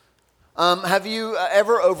Have you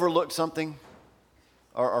ever overlooked something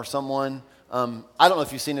or someone? I don't know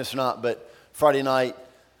if you've seen this or not, but Friday night,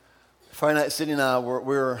 Sydney and I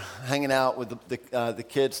we were hanging out with the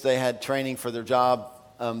kids. They had training for their job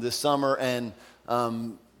this summer, and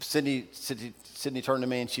Sydney turned to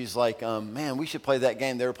me and she's like, "Man, we should play that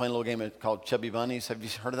game." They were playing a little game called Chubby Bunnies. Have you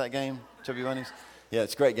heard of that game, Chubby Bunnies? Yeah,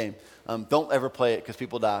 it's a great game. Don't ever play it because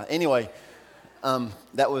people die. Anyway,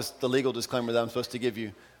 that was the legal disclaimer that I'm supposed to give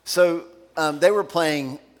you. So they were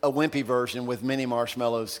playing a wimpy version with mini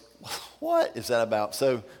marshmallows. What is that about?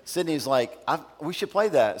 So Sydney's like, we should play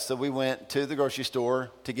that. So we went to the grocery store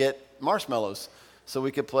to get marshmallows so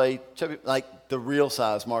we could play like the real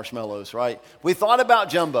size marshmallows, right? We thought about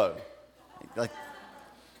jumbo. Like,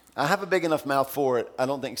 I have a big enough mouth for it. I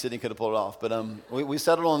don't think Sydney could have pulled it off. But we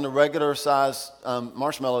settled on the regular size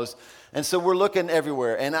marshmallows. And so we're looking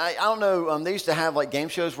everywhere. And I don't know, they used to have like game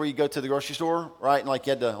shows where you go to the grocery store, right? And like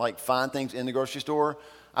you had to like find things in the grocery store.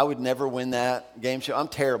 I would never win that game show. I'm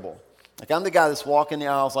terrible. Like I'm the guy that's walking the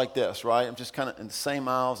aisles like this, right? I'm just kind of in the same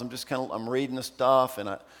aisles. I'm reading the stuff and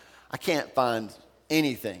I can't find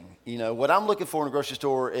anything. You know, what I'm looking for in a grocery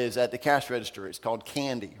store is at the cash register. It's called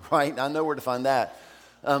candy, right? I know where to find that.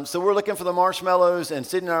 So we're looking for the marshmallows, and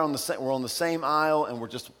Sydney and I we're on the same aisle, and we're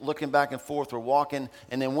just looking back and forth. We're walking,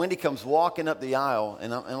 and then Wendy comes walking up the aisle,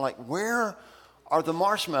 and I'm like, "Where are the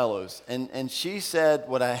marshmallows?" And she said,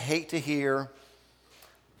 what I hate to hear,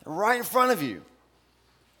 right in front of you.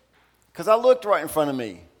 Because I looked right in front of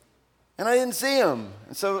me, and I didn't see them.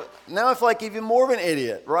 And so now I feel like even more of an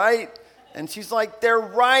idiot, right? And she's like, "They're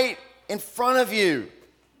right in front of you."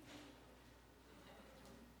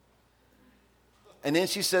 And then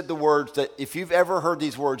she said the words that if you've ever heard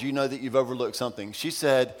these words, you know that you've overlooked something. She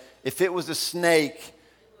said, "If it was a snake,"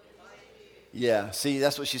 yeah, see,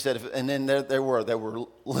 that's what she said. And then they were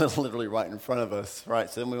literally right in front of us, right?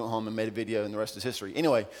 So then we went home and made a video, and the rest is history.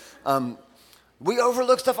 Anyway, we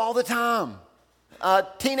overlook stuff all the time.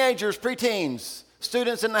 Teenagers, preteens,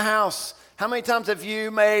 students in the house. How many times have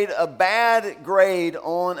you made a bad grade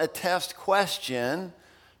on a test question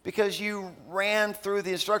because you ran through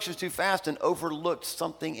the instructions too fast and overlooked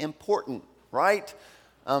something important, right?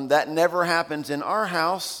 That never happens in our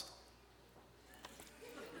house,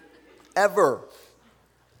 ever.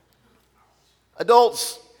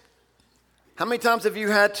 Adults, how many times have you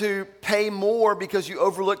had to pay more because you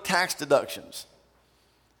overlooked tax deductions,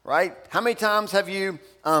 right? How many times have you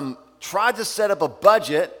tried to set up a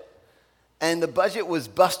budget and the budget was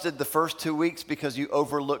busted the first 2 weeks because you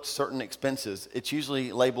overlooked certain expenses? It's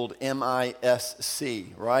usually labeled MISC,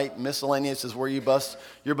 right? Miscellaneous is where you bust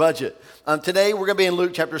your budget. Today we're going to be in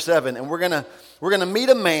Luke chapter 7, and we're going to meet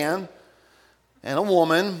a man and a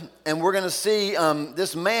woman, and we're going to see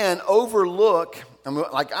this man overlook.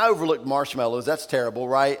 Like I overlooked marshmallows. That's terrible,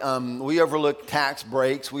 right? We overlook tax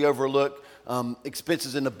breaks. We overlook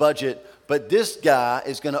expenses in the budget. But this guy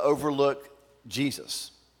is going to overlook Jesus.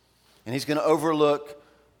 And he's going to overlook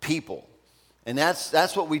people. And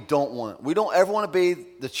that's what we don't want. We don't ever want to be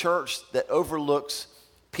the church that overlooks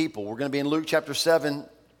people. We're going to be in Luke chapter 7,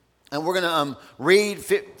 and we're going to read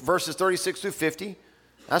verses 36 through 50.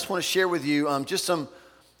 I just want to share with you just some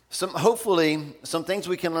hopefully some things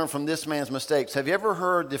we can learn from this man's mistakes. Have you ever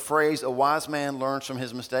heard the phrase, "a wise man learns from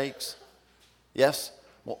his mistakes"? Yes?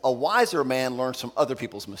 Well, a wiser man learns from other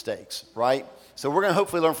people's mistakes, right? So we're going to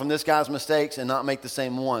hopefully learn from this guy's mistakes and not make the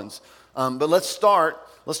same ones. But let's start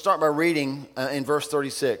by reading in verse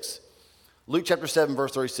 36. Luke chapter 7,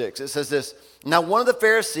 verse 36. It says this: "Now one of the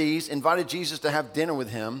Pharisees invited Jesus to have dinner with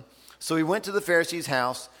him. So he went to the Pharisee's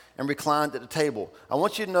house and reclined at the table." I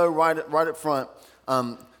want you to know right up front,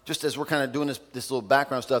 just as we're kind of doing this little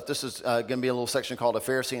background stuff, this is going to be a little section called "A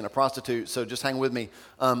Pharisee and a Prostitute." So just hang with me.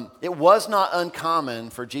 It was not uncommon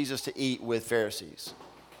for Jesus to eat with Pharisees.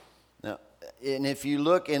 Now, and if you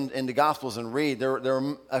look in the Gospels and read, there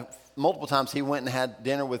were multiple times he went and had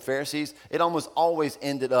dinner with Pharisees. It almost always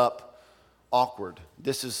ended up awkward.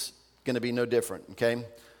 This is going to be no different, okay?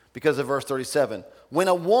 Because of verse 37. "When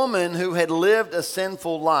a woman who had lived a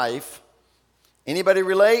sinful life," anybody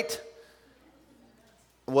relate?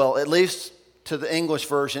 Well, at least to the English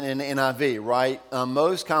version in the NIV, right?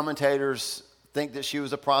 Most commentators think that she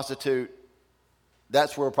was a prostitute.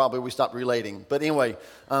 That's where probably we stopped relating. But anyway,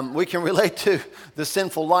 we can relate to the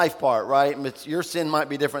sinful life part, right? Your sin might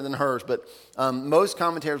be different than hers, but most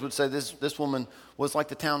commentators would say this woman was like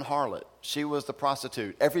the town harlot. She was the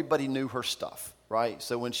prostitute. Everybody knew her stuff, right?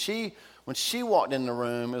 So when she walked in the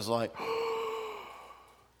room, it was like,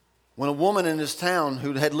 when a woman in this town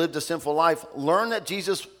who had lived a sinful life learned that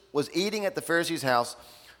Jesus was eating at the Pharisee's house,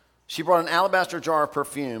 she brought an alabaster jar of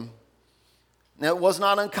perfume. Now, it was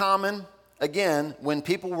not uncommon, again, when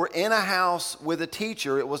people were in a house with a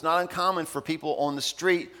teacher, it was not uncommon for people on the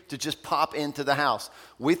street to just pop into the house.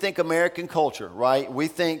 We think American culture, right? We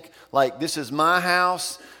think, like, this is my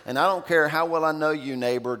house, and I don't care how well I know you,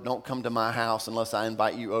 neighbor, don't come to my house unless I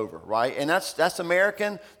invite you over, right? And that's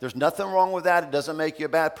American. There's nothing wrong with that. It doesn't make you a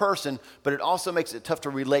bad person, but it also makes it tough to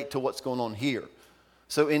relate to what's going on here.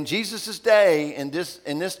 So in Jesus' day, in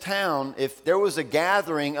this town, if there was a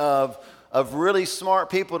gathering of really smart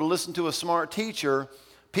people to listen to a smart teacher,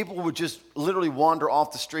 people would just literally wander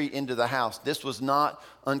off the street into the house. This was not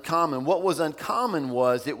uncommon. What was uncommon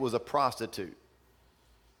was it was a prostitute.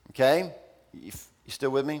 Okay? You still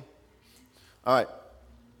with me? All right.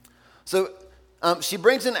 So she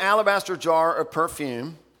brings an alabaster jar of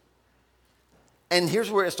perfume, and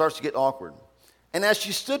here's where it starts to get awkward. And as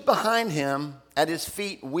she stood behind him at his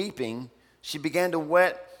feet weeping, she began to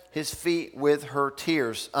wet his feet with her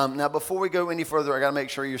tears. Now, before we go any further, I got to make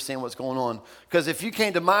sure you're seeing what's going on. Because if you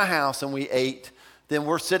came to my house and we ate, then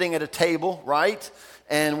we're sitting at a table, right?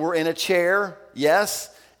 And we're in a chair,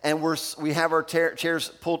 yes. And we have our chairs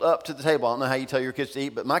pulled up to the table. I don't know how you tell your kids to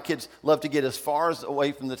eat, but my kids love to get as far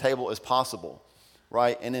away from the table as possible,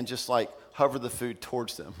 right? And then just like hover the food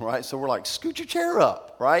towards them, right? So we're like, scoot your chair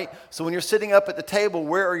up, right? So when you're sitting up at the table,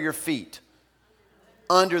 where are your feet?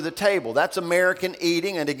 Under the table. That's American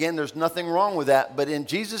eating, and again, there's nothing wrong with that. But in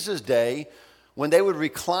Jesus' day, when they would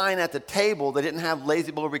recline at the table, they didn't have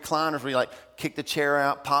lazy boy recliners where you like kick the chair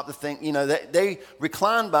out, pop the thing. You know, they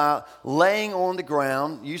reclined by laying on the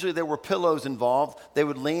ground. Usually there were pillows involved. They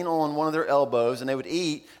would lean on one of their elbows and they would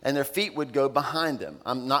eat, and their feet would go behind them.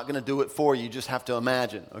 I'm not going to do it for you. You just have to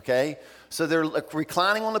imagine, okay? So they're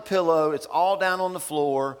reclining on the pillow. It's all down on the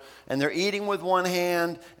floor, and they're eating with one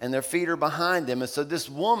hand, and their feet are behind them. And so this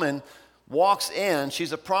woman walks in.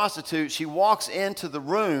 She's a prostitute. She walks into the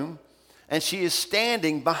room, and she is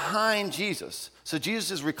standing behind Jesus. So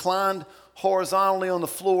Jesus is reclined horizontally on the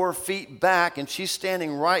floor, feet back, and she's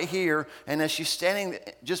standing right here. And as she's standing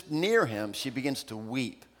just near him, she begins to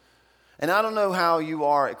weep. And I don't know how you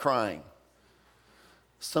are at crying.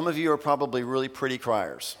 Some of you are probably really pretty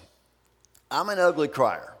criers. I'm an ugly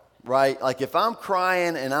crier, right? Like if I'm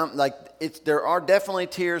crying and I'm like, there are definitely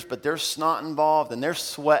tears, but there's snot involved and there's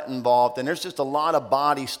sweat involved and there's just a lot of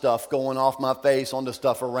body stuff going off my face onto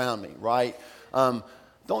stuff around me, right?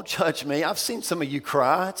 Don't judge me. I've seen some of you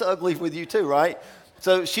cry. It's ugly with you too, right?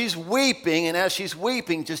 So she's weeping, and as she's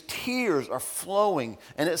weeping, just tears are flowing.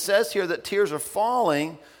 And it says here that tears are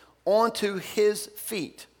falling onto his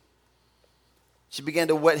feet. She began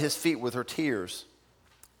to wet his feet with her tears.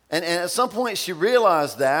 And at some point she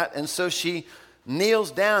realized that, and so she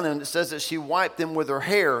kneels down, and it says that she wiped them with her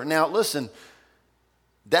hair. Now listen,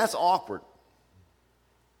 that's awkward,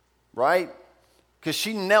 right? Because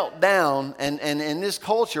she knelt down, and in this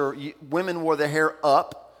culture, women wore their hair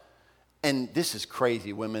up, and this is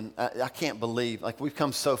crazy, women. I can't believe, like we've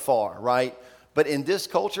come so far, right? But in this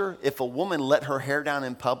culture, if a woman let her hair down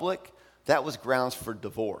in public, that was grounds for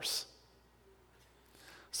divorce.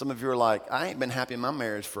 Some of you are like, I ain't been happy in my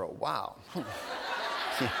marriage for a while.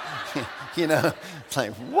 You know, it's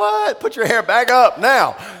like, what? Put your hair back up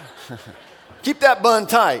now. Keep that bun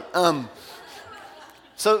tight.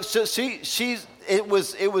 So it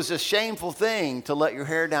was a shameful thing to let your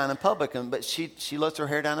hair down in public, but she lets her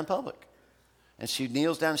hair down in public. And she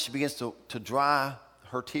kneels down and she begins to dry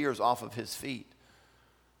her tears off of his feet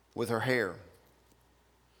with her hair.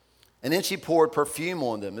 And then she poured perfume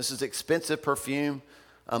on them. This is expensive perfume.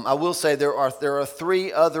 I will say there are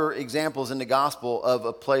three other examples in the gospel of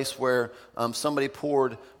a place where somebody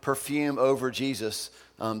poured perfume over Jesus.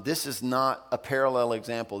 This is not a parallel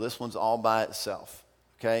example. This one's all by itself,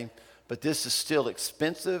 okay? But this is still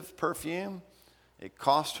expensive perfume. It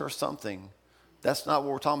cost her something. That's not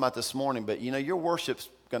what we're talking about this morning, but you know, your worship's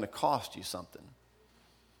going to cost you something.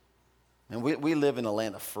 And we live in a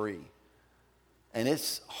land of free. And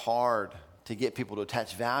it's hard to get people to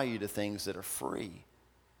attach value to things that are free.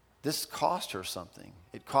 This cost her something.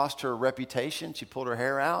 It cost her reputation. She pulled her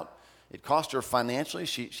hair out. It cost her financially.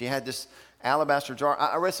 She had this alabaster jar.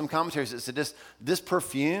 I read some commentaries that said this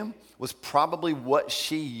perfume was probably what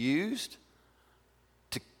she used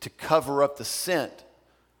to cover up the scent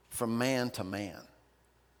from man to man.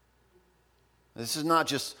 This is not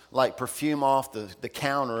just like perfume off the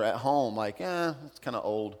counter at home, like, it's kind of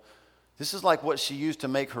old. This is like what she used to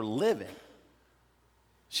make her living.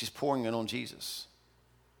 She's pouring it on Jesus.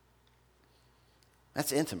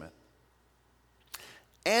 That's intimate.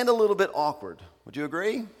 And a little bit awkward. Would you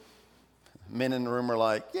agree? Men in the room are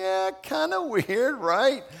like, yeah, kind of weird,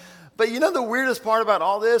 right? But you know the weirdest part about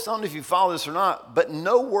all this? I don't know if you follow this or not, but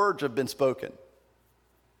no words have been spoken.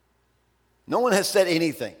 No one has said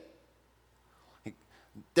anything.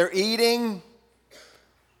 They're eating.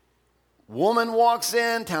 Woman walks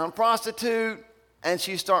in, town prostitute, and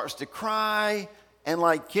she starts to cry. And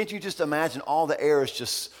like, can't you just imagine all the air is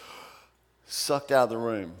just sucked out of the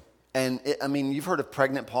room? And you've heard of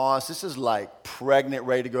pregnant pause. This is like pregnant,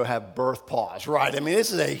 ready to go have birth pause, right? I mean,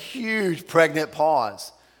 this is a huge pregnant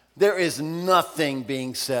pause. There is nothing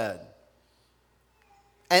being said.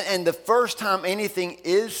 And the first time anything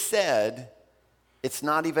is said, it's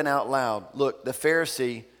not even out loud. Look, the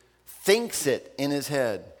Pharisee thinks it in his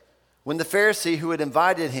head. When the Pharisee who had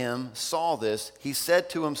invited him saw this, he said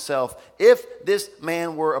to himself, if this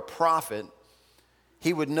man were a prophet,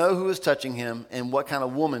 he would know who is touching him and what kind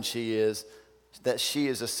of woman she is, that she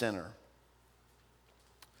is a sinner.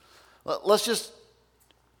 Let's just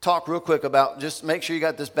talk real quick about, just make sure you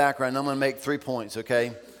got this background. I'm going to make 3 points,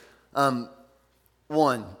 okay?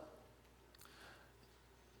 One,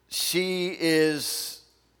 she is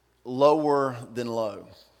lower than low.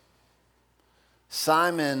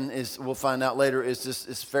 Simon is, we'll find out later, is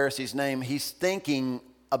this Pharisee's name. He's thinking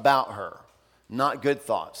about her, not good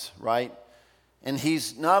thoughts, right? And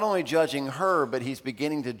he's not only judging her, but he's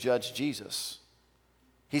beginning to judge Jesus.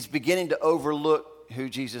 He's beginning to overlook who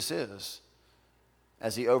Jesus is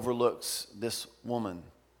as he overlooks this woman.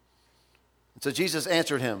 And so Jesus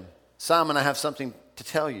answered him, Simon, I have something to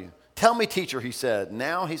tell you. Tell me, teacher, he said.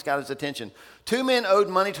 Now he's got his attention. 2 men owed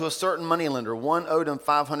money to a certain moneylender. One owed him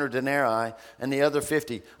 500 denarii and the other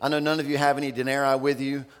 50. I know none of you have any denarii with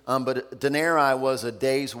you, but denarii was a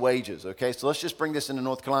day's wages, okay? So let's just bring this into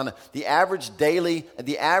North Carolina. The average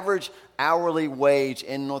hourly wage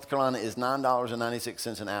in North Carolina is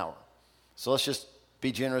 $9.96 an hour. So let's just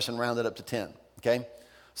be generous and round it up to 10, okay?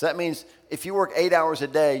 So that means if you work 8 hours a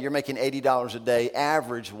day, you're making $80 a day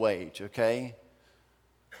average wage, okay?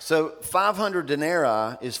 So 500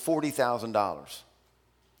 denarii is $40,000.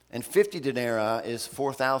 And 50 denarii is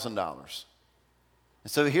 $4,000.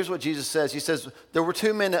 And so here's what Jesus says. He says, there were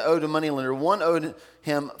 2 men that owed a moneylender. One owed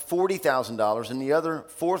him $40,000 and the other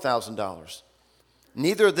 $4,000.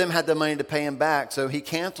 Neither of them had the money to pay him back, so he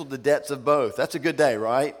canceled the debts of both. That's a good day,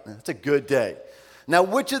 right? That's a good day. Now,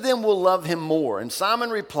 which of them will love him more? And Simon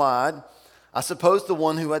replied, I suppose the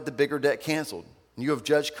one who had the bigger debt canceled. You have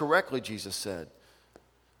judged correctly, Jesus said.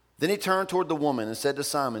 Then he turned toward the woman and said to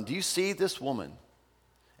Simon, do you see this woman?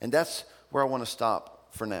 And that's where I want to stop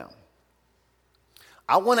for now.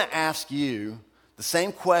 I want to ask you the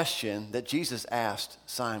same question that Jesus asked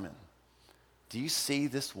Simon. Do you see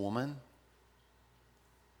this woman?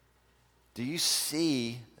 Do you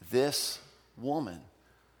see this woman?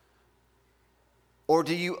 Or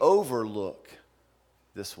do you overlook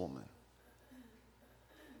this woman?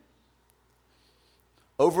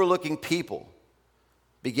 Overlooking people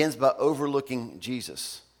begins by overlooking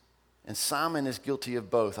Jesus. And Simon is guilty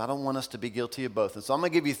of both. I don't want us to be guilty of both. And so I'm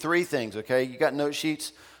going to give you 3 things, okay? You got note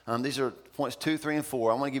sheets. These are points 2, 3, and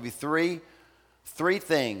 4. I want to give you three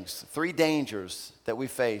things, 3 dangers that we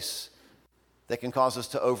face that can cause us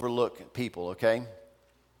to overlook people, okay?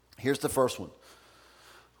 Here's the first one.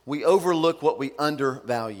 We overlook what we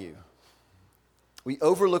undervalue. We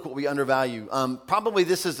overlook what we undervalue. Probably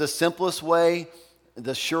this is the simplest way.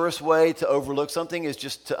 The surest way to overlook something is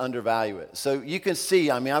just to undervalue it. So you can see,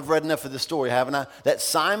 I've read enough of the story, haven't I? That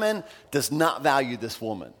Simon does not value this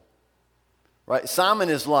woman, right? Simon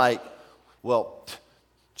is like, well,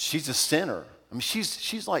 she's a sinner.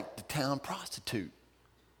 She's like the town prostitute.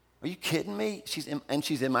 Are you kidding me? She's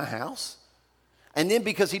in my house? And then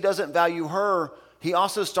because he doesn't value her, he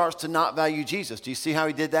also starts to not value Jesus. Do you see how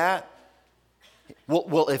he did that?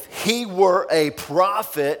 Well, if he were a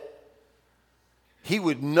prophet, he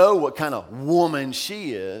would know what kind of woman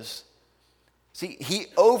she is. See, he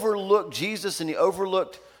overlooked Jesus and he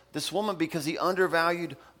overlooked this woman because he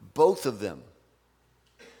undervalued both of them.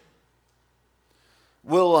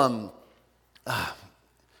 We'll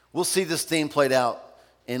see this theme played out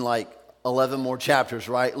in like 11 more chapters,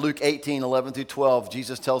 right? Luke 18, 11 through 12,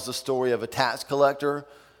 Jesus tells the story of a tax collector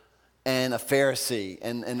and a Pharisee,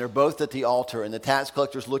 and they're both at the altar, and the tax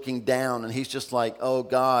collector's looking down, and he's just like, oh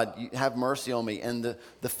God, you have mercy on me. And the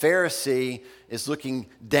Pharisee is looking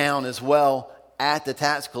down as well at the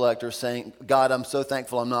tax collector, saying, God, I'm so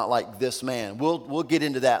thankful I'm not like this man. We'll get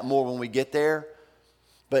into that more when we get there,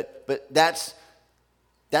 but that's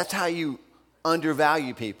how you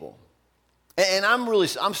undervalue people. And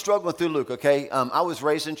I'm struggling through Luke, okay? I was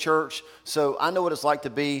raised in church, so I know what it's like to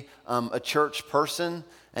be a church person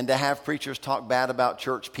and to have preachers talk bad about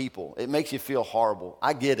church people. It makes you feel horrible.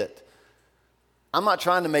 I get it. I'm not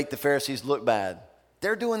trying to make the Pharisees look bad.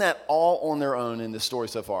 they're doing that all on their own in this story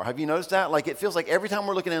so far. Have you noticed that? Like, it feels like every time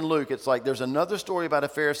we're looking in Luke, it's like there's another story about a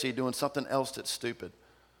Pharisee doing something else that's stupid.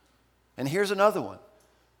 And here's another one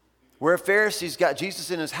where a Pharisee's got Jesus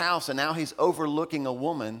in his house, and now he's overlooking a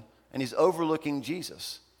woman, and he's overlooking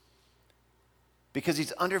Jesus because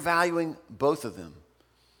he's undervaluing both of them.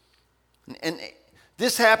 And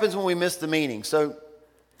this happens when we miss the meaning. So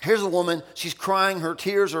here's a woman, she's crying, her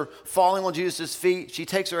tears are falling on Jesus' feet. She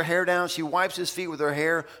takes her hair down, she wipes his feet with her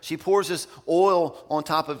hair, she pours this oil on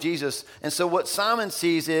top of Jesus. And so what Simon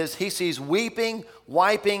sees is, he sees weeping,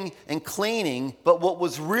 wiping, and cleaning, but what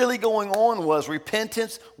was really going on was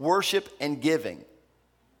repentance, worship, and giving.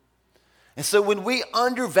 And so when we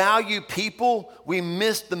undervalue people, we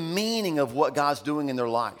miss the meaning of what God's doing in their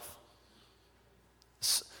life.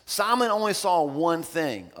 Simon only saw one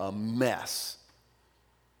thing, a mess.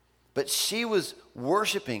 But she was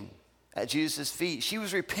worshiping at Jesus' feet. She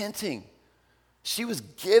was repenting. She was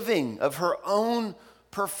giving of her own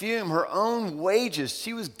perfume, her own wages.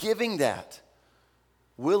 She was giving that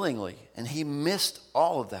willingly. And he missed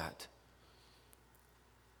all of that.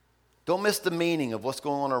 Don't miss the meaning of what's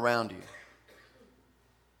going on around you.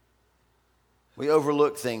 We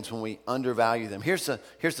overlook things when we undervalue them. Here's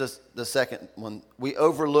the second one. We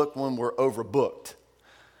overlook when we're overbooked.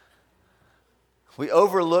 We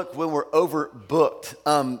overlook when we're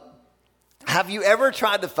overbooked. Have you ever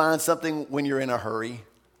tried to find something when you're in a hurry?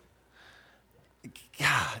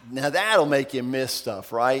 God, now that'll make you miss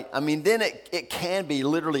stuff, right? I mean, then it can be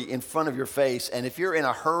literally in front of your face. And if you're in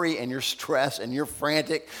a hurry and you're stressed and you're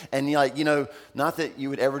frantic and you're like, not that you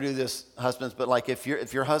would ever do this, husbands, but like if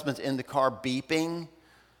your husband's in the car beeping,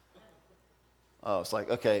 it's like,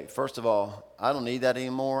 okay, first of all, I don't need that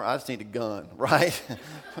anymore. I just need a gun, right?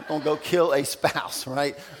 I'm going to go kill a spouse,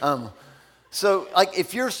 right? So like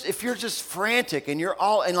if you're just frantic and you're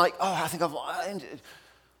all, and like, I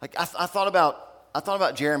thought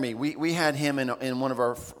about Jeremy. We had him in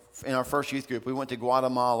our first youth group. We went to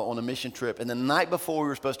Guatemala on a mission trip, and the night before we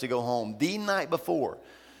were supposed to go home, the night before,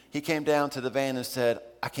 he came down to the van and said,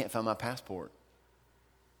 I can't find my passport.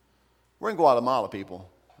 We're in Guatemala, people.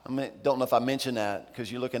 Don't know if I mentioned that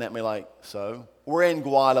because you're looking at me like, so? We're in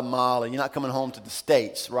Guatemala. You're not coming home to the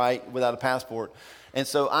States, right, without a passport. And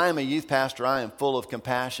so I am a youth pastor. I am full of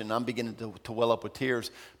compassion. I'm beginning to well up with tears.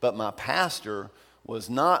 But my pastor was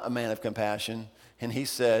not a man of compassion. And he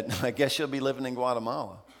said, I guess you'll be living in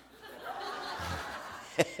Guatemala.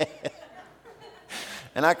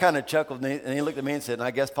 And I kind of chuckled, and he looked at me and said, and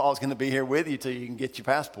I guess Paul's going to be here with you till you can get your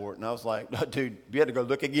passport. And I was like, no, dude, you had to go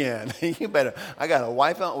look again. I got a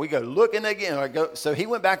wife on, we go looking again. So he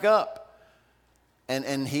went back up, and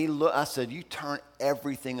I said, you turn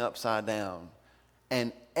everything upside down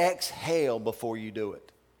and exhale before you do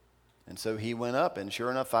it. And so he went up, and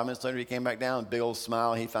sure enough, 5 minutes later, he came back down, big old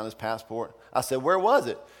smile. He found his passport. I said, where was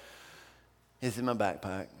it? It's in my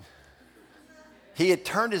backpack. He had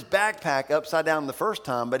turned his backpack upside down the first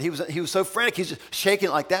time, but he was so frantic, he's just shaking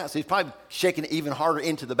it like that. So he's probably shaking it even harder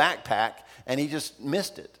into the backpack, and he just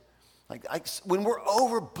missed it. Like when we're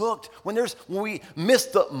overbooked, when we miss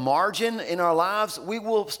the margin in our lives, we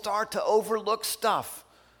will start to overlook stuff.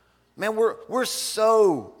 Man,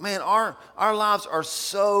 our lives are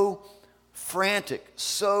so frantic,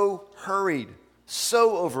 so hurried,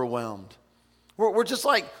 so overwhelmed. We're just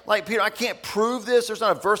like Peter. I can't prove this. There's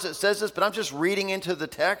not a verse that says this, but I'm just reading into the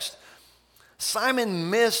text. Simon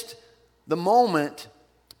missed the moment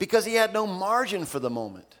because he had no margin for the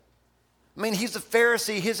moment. I mean, he's a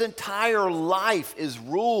Pharisee. His entire life is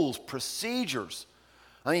rules, procedures.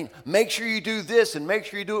 I mean, make sure you do this and make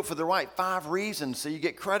sure you do it for the right 5 reasons so you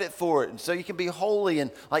get credit for it and so you can be holy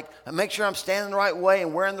and make sure I'm standing the right way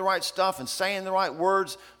and wearing the right stuff and saying the right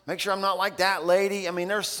words. Make sure I'm not like that lady. I mean,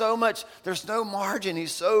 there's no margin.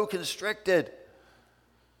 He's so constricted.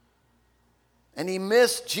 And he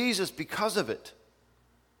missed Jesus because of it.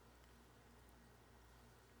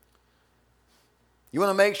 You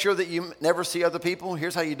want to make sure that you never see other people?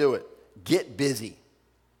 Here's how you do it. Get busy.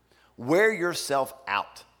 Wear yourself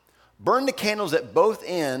out. Burn the candles at both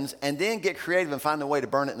ends and then get creative and find a way to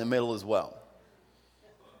burn it in the middle as well.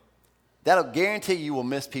 That'll guarantee you will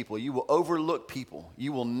miss people. You will overlook people.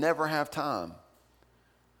 You will never have time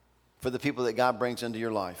for the people that God brings into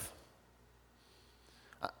your life.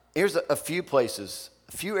 Here's a few places,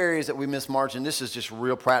 a few areas that we miss margin. This is just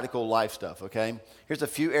real practical life stuff, okay? Here's a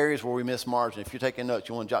few areas where we miss margin. If you're taking notes,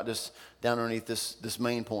 you want to jot this down underneath this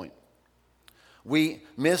main point. We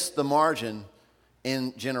miss the margin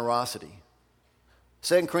in generosity.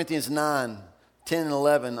 2 Corinthians 9, 10 and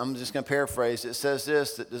 11, I'm just going to paraphrase. It says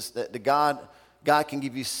that God can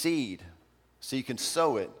give you seed so you can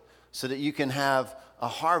sow it, so that you can have a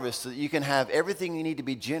harvest so that you can have everything you need to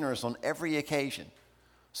be generous on every occasion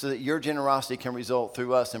so that your generosity can result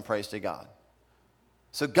through us in praise to God.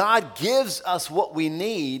 So God gives us what we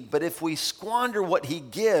need, but if we squander what he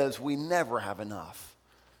gives, we never have enough.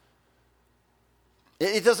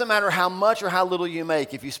 It doesn't matter how much or how little you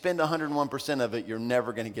make. If you spend 101% of it, you're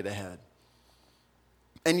never going to get ahead.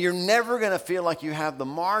 And you're never going to feel like you have the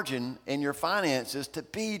margin in your finances to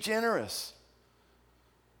be generous.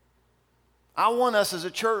 I want us as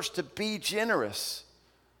a church to be generous.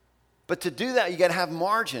 But to do that, you got to have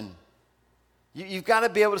margin. You've got to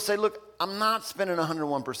be able to say, look, I'm not spending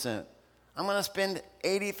 101%. I'm going to spend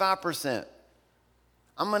 85%.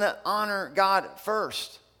 I'm going to honor God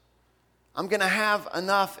first. I'm going to have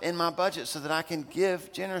enough in my budget so that I can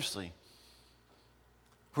give generously.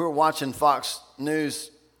 We were watching Fox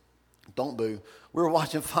News. Don't boo. We were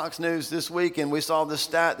watching Fox News this week, and we saw this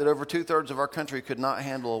stat that over 2/3 of our country could not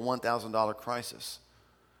handle a $1,000 crisis.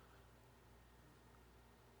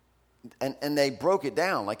 And they broke it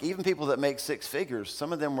down. Like, even people that make six figures,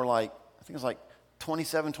 some of them were like, I think it was like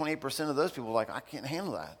 27, 28% of those people were like, I can't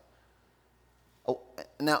handle that. Oh,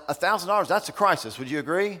 now, $1,000, that's a crisis. Would you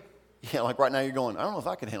agree? Yeah, like right now you're going, I don't know if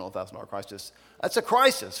I can handle a $1,000 crisis. That's a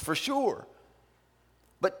crisis for sure.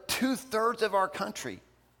 But 2/3 of our country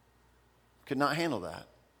could not handle that.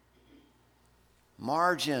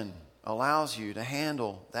 Margin allows you to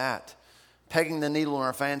handle that. Pegging the needle in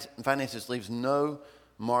our finances leaves no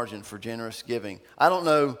margin for generous giving. I don't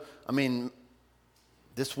know,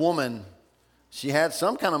 this woman, she had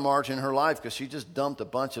some kind of margin in her life because she just dumped a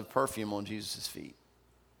bunch of perfume on Jesus' feet.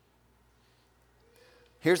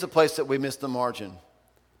 Here's a place that we miss the margin.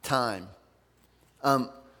 Time.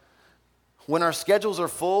 When our schedules are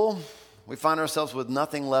full, we find ourselves with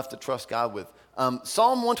nothing left to trust God with.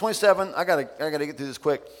 Psalm 127, I gotta get through this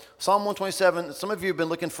quick. Psalm 127, some of you have been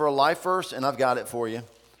looking for a life verse, and I've got it for you.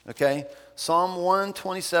 Okay? Psalm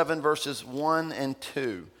 127, verses 1 and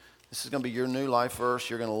 2. This is going to be your new life verse.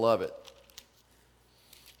 You're going to love it.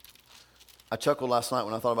 I chuckled last night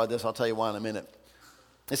when I thought about this. I'll tell you why in a minute.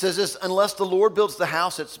 It says this, unless the Lord builds the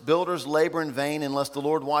house, its builders labor in vain. Unless the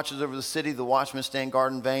Lord watches over the city, the watchmen stand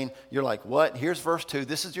guard in vain. You're like, what? Here's verse 2.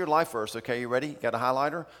 This is your life verse. Okay, you ready? Got a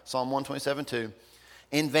highlighter? Psalm 127, 2.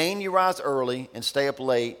 In vain you rise early and stay up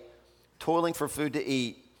late, toiling for food to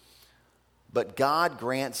eat. But God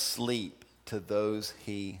grants sleep to those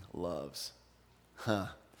he loves.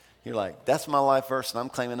 You're like, that's my life verse and I'm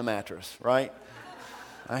claiming a mattress, right?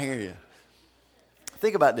 I hear you.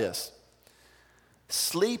 Think about this.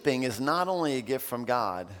 Sleeping is not only a gift from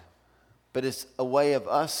God, but it's a way of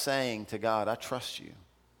us saying to God, I trust you.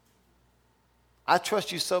 I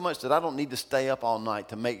trust you so much that I don't need to stay up all night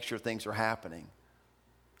to make sure things are happening.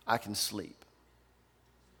 I can sleep.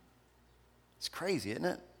 It's crazy, isn't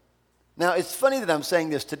it? Now, it's funny that I'm saying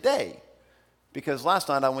this today because last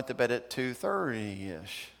night I went to bed at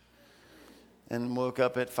 2:30-ish and woke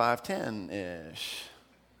up at 5:10-ish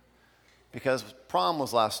because prom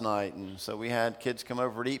was last night, and so we had kids come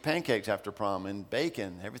over to eat pancakes after prom and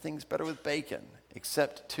bacon. Everything's better with bacon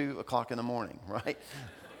except 2 o'clock in the morning, right?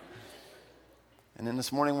 And then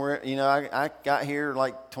this morning, I got here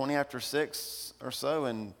like 20 after 6 or so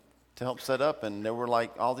and to help set up, and there were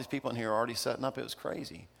like all these people in here already setting up. It was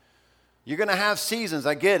crazy. You're going to have seasons,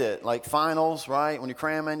 I get it, like finals, right? When you're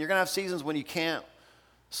cramming, you're going to have seasons when you can't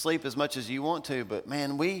sleep as much as you want to, but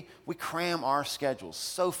man, we cram our schedules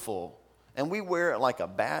so full, and we wear it like a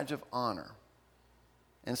badge of honor.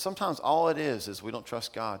 And sometimes all it is we don't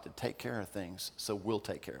trust God to take care of things, so we'll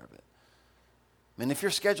take care of it. And if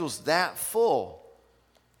your schedule's that full,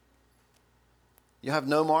 you have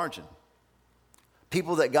no margin.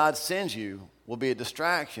 People that God sends you will be a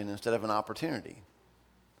distraction instead of an opportunity.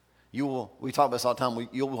 We talk about this all the time,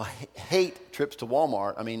 you will hate trips to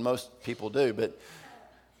Walmart. I mean, most people do, but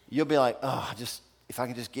you'll be like, if I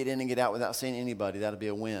can just get in and get out without seeing anybody, that'll be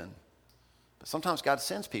a win. But sometimes God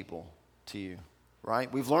sends people to you, right?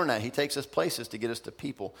 We've learned that. He takes us places to get us to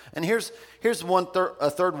people. And here's a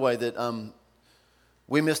third way that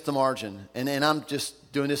we miss the margin. And I'm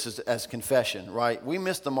just doing this as confession, right? We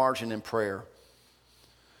miss the margin in prayer.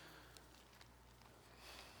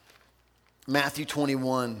 Matthew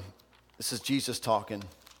 21, this is Jesus talking.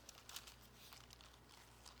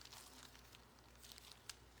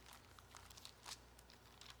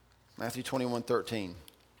 Matthew 21:13.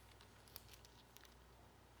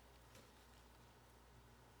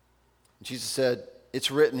 Jesus said,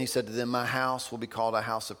 it's written, he said to them, my house will be called a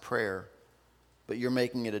house of prayer, but you're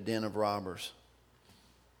making it a den of robbers.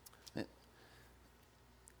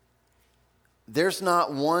 There's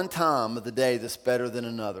not one time of the day that's better than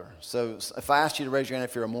another. So if I asked you to raise your hand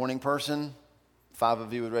if you're a morning person, 5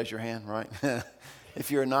 of you would raise your hand, right?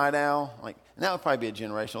 If you're a night owl, and that would probably be a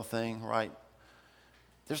generational thing, right?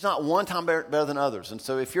 There's not one time better than others. And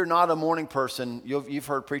so if you're not a morning person, you've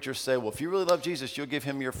heard preachers say, well, if you really love Jesus, you'll give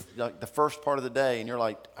him the first part of the day. And you're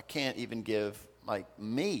like, I can't even give,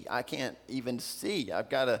 me. I can't even see. I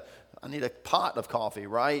need a pot of coffee,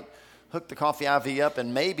 right? Hook the coffee IV up,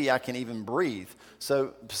 and maybe I can even breathe.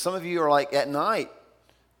 So some of you are like, at night,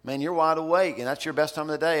 man, you're wide awake, and that's your best time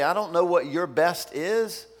of the day. I don't know what your best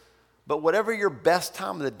is, but whatever your best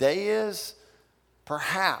time of the day is,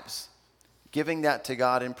 perhaps giving that to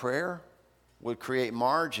God in prayer would create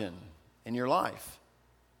margin in your life.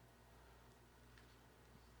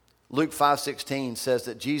 Luke 5:16 says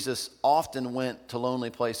that Jesus often went to lonely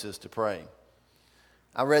places to pray.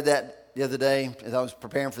 I read that the other day as I was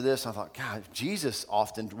preparing for this. I thought, God, Jesus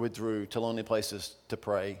often withdrew to lonely places to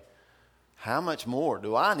pray. How much more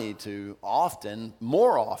do I need to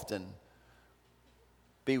more often,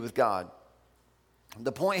 be with God?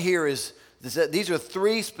 The point here is that these are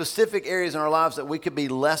 3 specific areas in our lives that we could be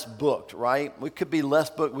less booked, right? We could be less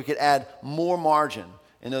booked. We could add more margin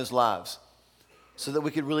in those lives so that we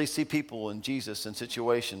could really see people and Jesus and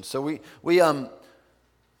situations. So we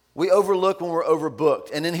overlook when we're overbooked.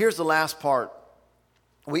 And then here's the last part.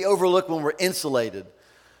 We overlook when we're insulated.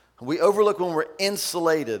 We overlook when we're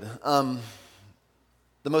insulated.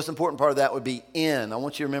 The most important part of that would be in. I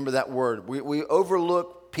want you to remember that word. We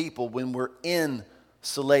overlook people when we're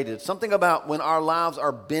insulated. Something about when our lives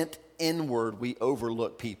are bent inward, we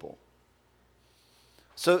overlook people.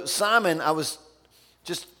 So Simon, I was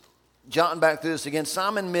just jotting back through this again.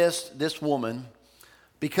 Simon missed this woman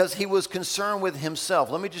because he was concerned with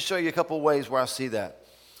himself. Let me just show you a couple of ways where I see that.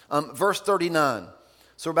 Verse 39.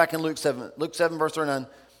 So we're back in Luke 7. Luke 7, verse 39.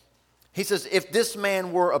 He says, if this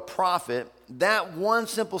man were a prophet, that one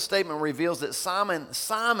simple statement reveals that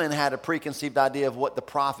Simon had a preconceived idea of what the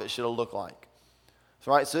prophet should have looked like.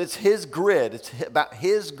 Right? So it's his grid. It's about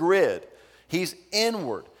his grid. He's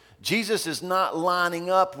inward. Jesus is not lining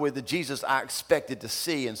up with the Jesus I expected to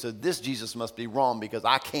see. And so this Jesus must be wrong because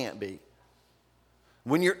I can't be.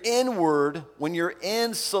 When you're inward, when you're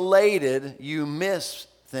insulated, you miss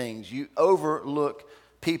things. You overlook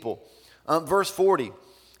people. Verse 40.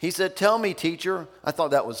 He said, tell me, teacher. I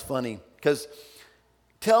thought that was funny because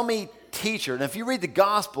tell me, teacher. And if you read the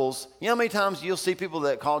Gospels, you know how many times you'll see people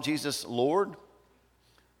that call Jesus Lord?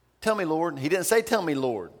 Tell me, Lord. He didn't say, tell me,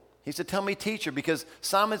 Lord. He said, tell me, teacher, because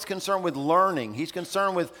Simon's concerned with learning. He's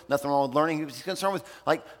concerned with, nothing wrong with learning. He's concerned with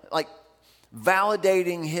like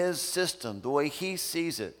validating his system, the way he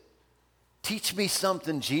sees it. Teach me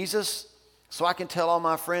something, Jesus, so I can tell all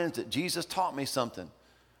my friends that Jesus taught me something.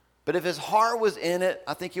 But if his heart was in it,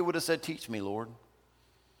 I think he would have said, teach me, Lord.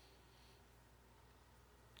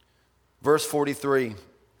 Verse 43,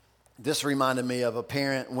 this reminded me of a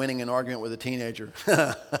parent winning an argument with a teenager.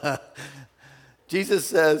 Jesus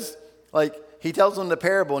says, he tells them the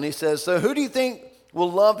parable, and he says, so who do you think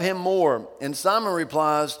will love him more? And Simon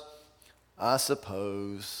replies, I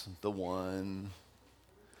suppose the one.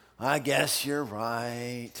 I guess you're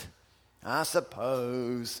right. I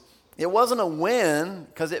suppose. It wasn't a win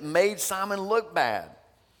because it made Simon look bad.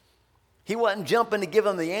 He wasn't jumping to give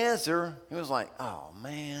him the answer. He was like, oh,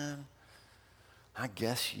 man, I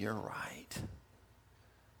guess you're right.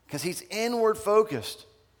 Because he's inward focused.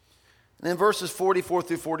 And then verses 44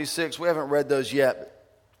 through 46, we haven't read those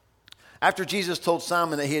yet. After Jesus told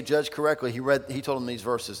Simon that he had judged correctly, he told him these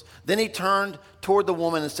verses. Then he turned toward the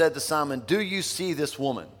woman and said to Simon, do you see this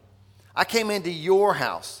woman? I came into your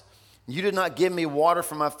house. You did not give me water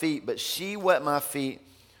for my feet, but she wet my feet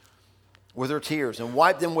with her tears and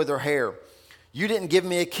wiped them with her hair. You didn't give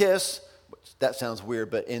me a kiss. That sounds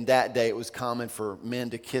weird, but in that day it was common for men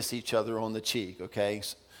to kiss each other on the cheek, okay?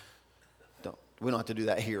 We don't have to do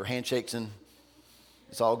that here. Handshakes and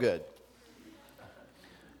it's all good.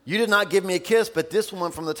 You did not give me a kiss, but this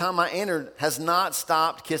woman from the time I entered has not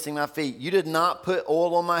stopped kissing my feet. You did not put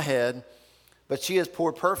oil on my head, but she has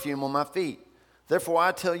poured perfume on my feet. Therefore,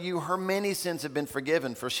 I tell you, her many sins have been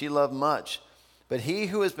forgiven, for she loved much. But he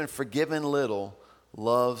who has been forgiven little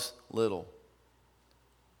loves little.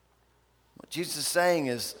 What Jesus is saying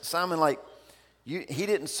is, Simon, he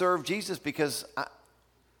didn't serve Jesus because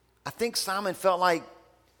I think Simon felt like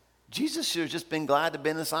Jesus should have just been glad to have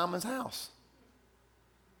been in Simon's house.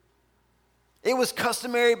 It was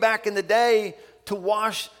customary back in the day to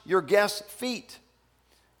wash your guests' feet.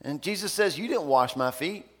 And Jesus says, you didn't wash my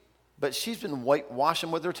feet. But she's been washing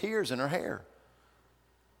with her tears and her hair.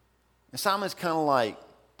 And Simon's kind of like,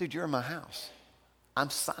 dude, you're in my house. I'm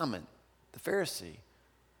Simon the Pharisee.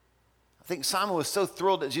 I think Simon was so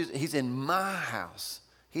thrilled that he's in my house.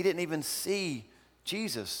 He didn't even see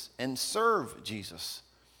Jesus and serve Jesus.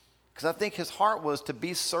 Because I think his heart was to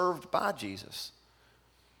be served by Jesus.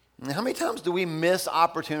 And how many times do we miss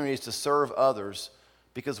opportunities to serve others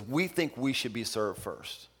because we think we should be served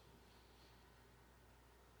first?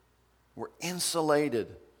 We're insulated.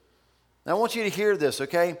 Now I want you to hear this,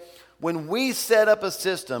 okay? When we set up a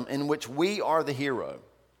system in which we are the hero,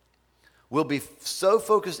 we'll be so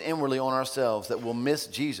focused inwardly on ourselves that we'll miss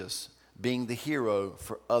Jesus being the hero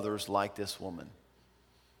for others like this woman.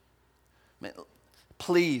 Man,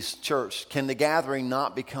 please, church, can the gathering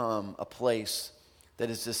not become a place that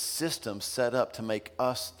is this system set up to make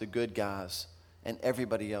us the good guys and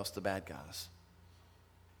everybody else the bad guys?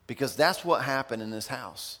 Because that's what happened in this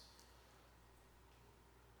house.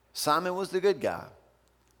 Simon was the good guy,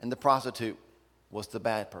 and the prostitute was the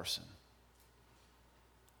bad person.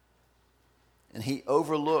 And he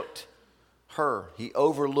overlooked her. He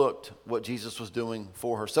overlooked what Jesus was doing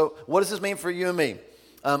for her. So what does this mean for you and me?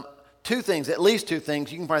 Two things, at least two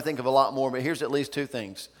things. You can probably think of a lot more, but here's at least two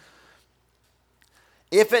things.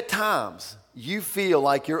 If at times you feel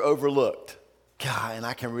like you're overlooked, God, and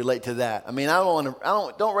I can relate to that. I mean,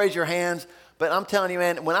 don't raise your hands, but I'm telling you,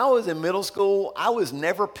 man, when I was in middle school, I was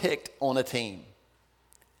never picked on a team.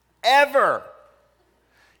 Ever.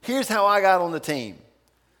 Here's how I got on the team.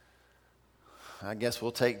 I guess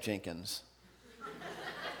we'll take Jenkins.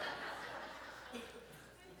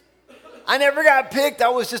 I never got picked. I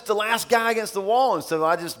was just the last guy against the wall, and so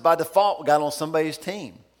I just by default got on somebody's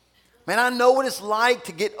team. Man, I know what it's like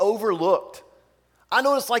to get overlooked. I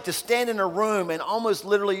know what it's like to stand in a room and almost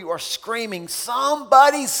literally you are screaming,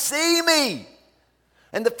 somebody see me.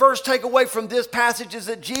 And the first takeaway from this passage is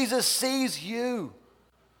that Jesus sees you.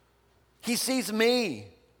 He sees me.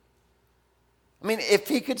 I mean, if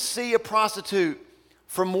he could see a prostitute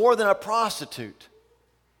for more than a prostitute,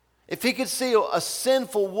 if he could see a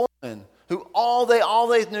sinful woman who all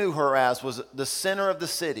they knew her as was the center of the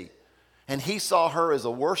city, and he saw her as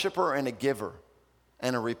a worshiper and a giver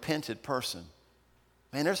and a repented person,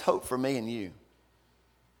 man, there's hope for me and you.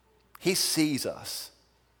 He sees us.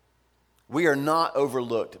 We are not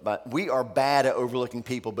overlooked, but we are bad at overlooking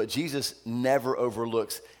people, but Jesus never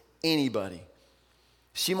overlooks anybody.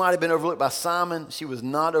 She might have been overlooked by Simon. She was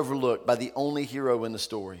not overlooked by the only hero in the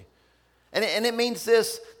story. And it means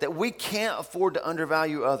this, that we can't afford to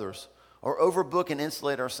undervalue others or overbook and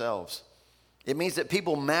insulate ourselves. It means that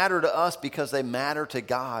people matter to us because they matter to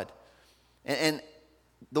God. And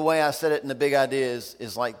the way I said it in the big idea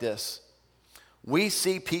is like this. We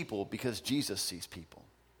see people because Jesus sees people.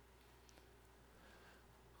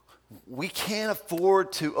 We can't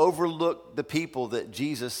afford to overlook the people that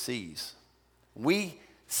Jesus sees. We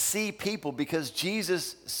see people because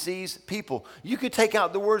Jesus sees people. You could take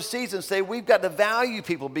out the word sees and say we've got to value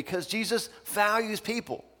people because Jesus values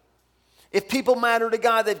people. If people matter to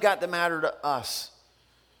God, they've got to matter to us.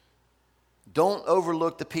 Don't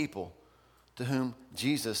overlook the people to whom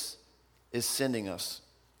Jesus is sending us.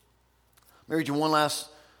 Let me read you one last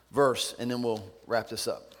verse and then we'll wrap this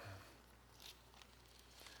up.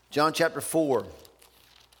 John chapter 4.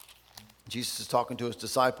 Jesus is talking to his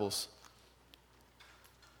disciples.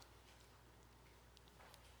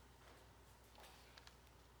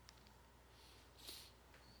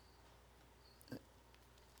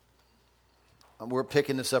 We're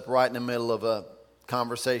picking this up right in the middle of a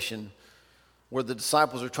conversation where the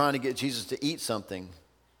disciples are trying to get Jesus to eat something.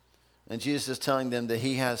 And Jesus is telling them that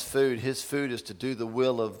he has food. His food is to do the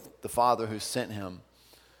will of the Father who sent him.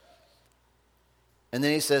 And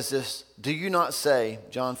then he says this, do you not say,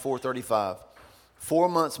 John 4:35, 4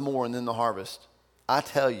 months more and then the harvest? I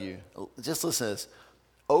tell you, just listen to this,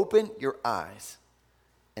 open your eyes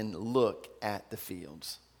and look at the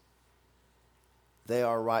fields. They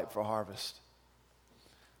are ripe for harvest.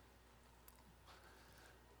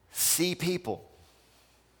 See people.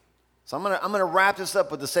 So I'm gonna wrap this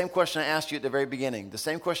up with the same question I asked you at the very beginning. The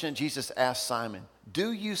same question that Jesus asked Simon.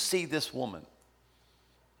 Do you see this woman?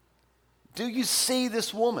 Do you see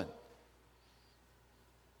this woman?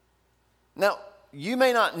 Now, you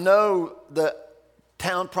may not know the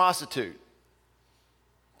town prostitute,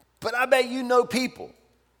 but I bet you know people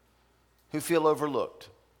who feel overlooked.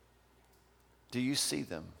 Do you see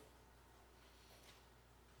them?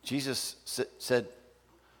 Jesus said,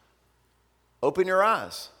 open your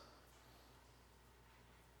eyes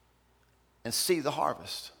and see the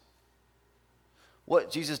harvest.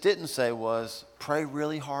 What Jesus didn't say was, pray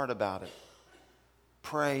really hard about it.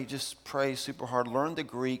 Just pray super hard. Learn the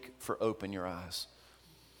Greek for open your eyes.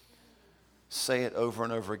 Say it over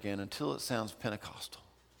and over again until it sounds Pentecostal.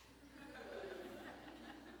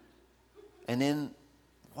 And then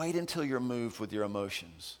wait until you're moved with your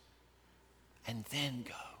emotions. and then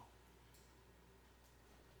go.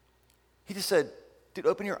 He just said, dude,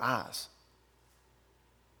 open your eyes.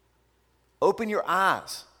 Open your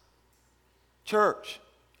eyes. Church,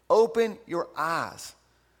 open your eyes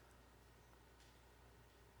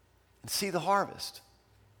and see the harvest.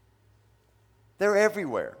 They're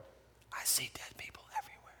everywhere. I see dead people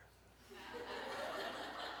everywhere.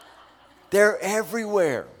 They're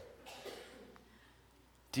everywhere.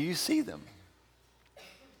 Do you see them?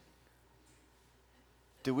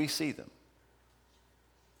 Do we see them?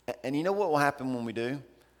 And you know what will happen when we do?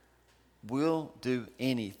 We'll do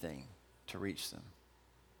anything to reach them.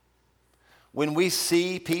 When we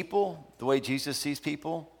see people the way Jesus sees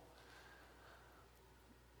people,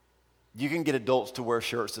 you can get adults to wear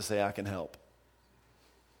shirts to say, I can help.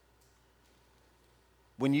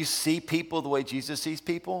 When you see people the way Jesus sees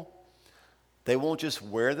people, they won't just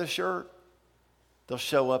wear the shirt. They'll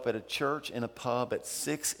show up at a church, in a pub at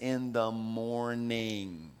 6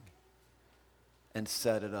 a.m. and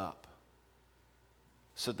set it up.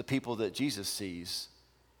 So the people that Jesus sees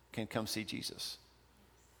can come see Jesus.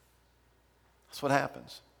 That's what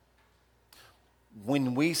happens.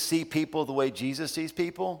 When we see people the way Jesus sees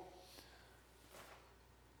people,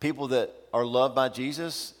 people that are loved by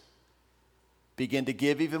Jesus begin to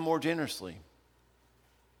give even more generously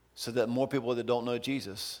so that more people that don't know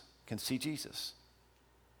Jesus can see Jesus.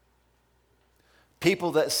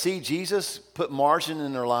 People that see Jesus put margin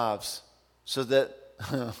in their lives so that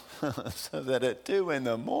at 2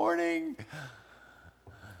 a.m,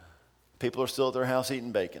 people are still at their house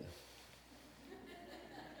eating bacon.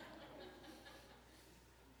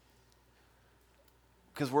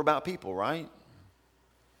 Because we're about people, right?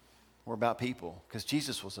 We're about people because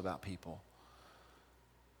Jesus was about people.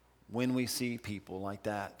 When we see people like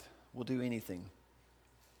that, we'll do anything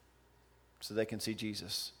so they can see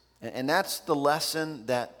Jesus. And that's the lesson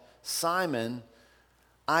that Simon,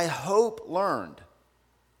 I hope, learned.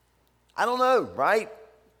 I don't know, right?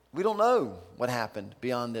 We don't know what happened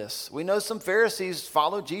beyond this. We know some Pharisees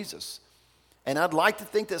followed Jesus. And I'd like to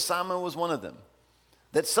think that Simon was one of them.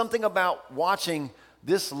 That something about watching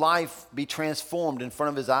this life be transformed in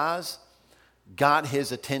front of his eyes got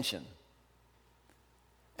his attention.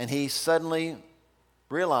 And he suddenly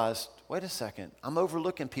realized, wait a second, I'm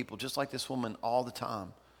overlooking people just like this woman all the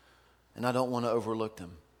time. And I don't want to overlook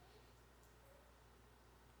them.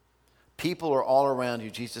 People are all around you.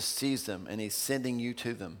 Jesus sees them and he's sending you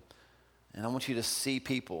to them. And I want you to see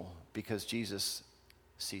people because Jesus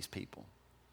sees people.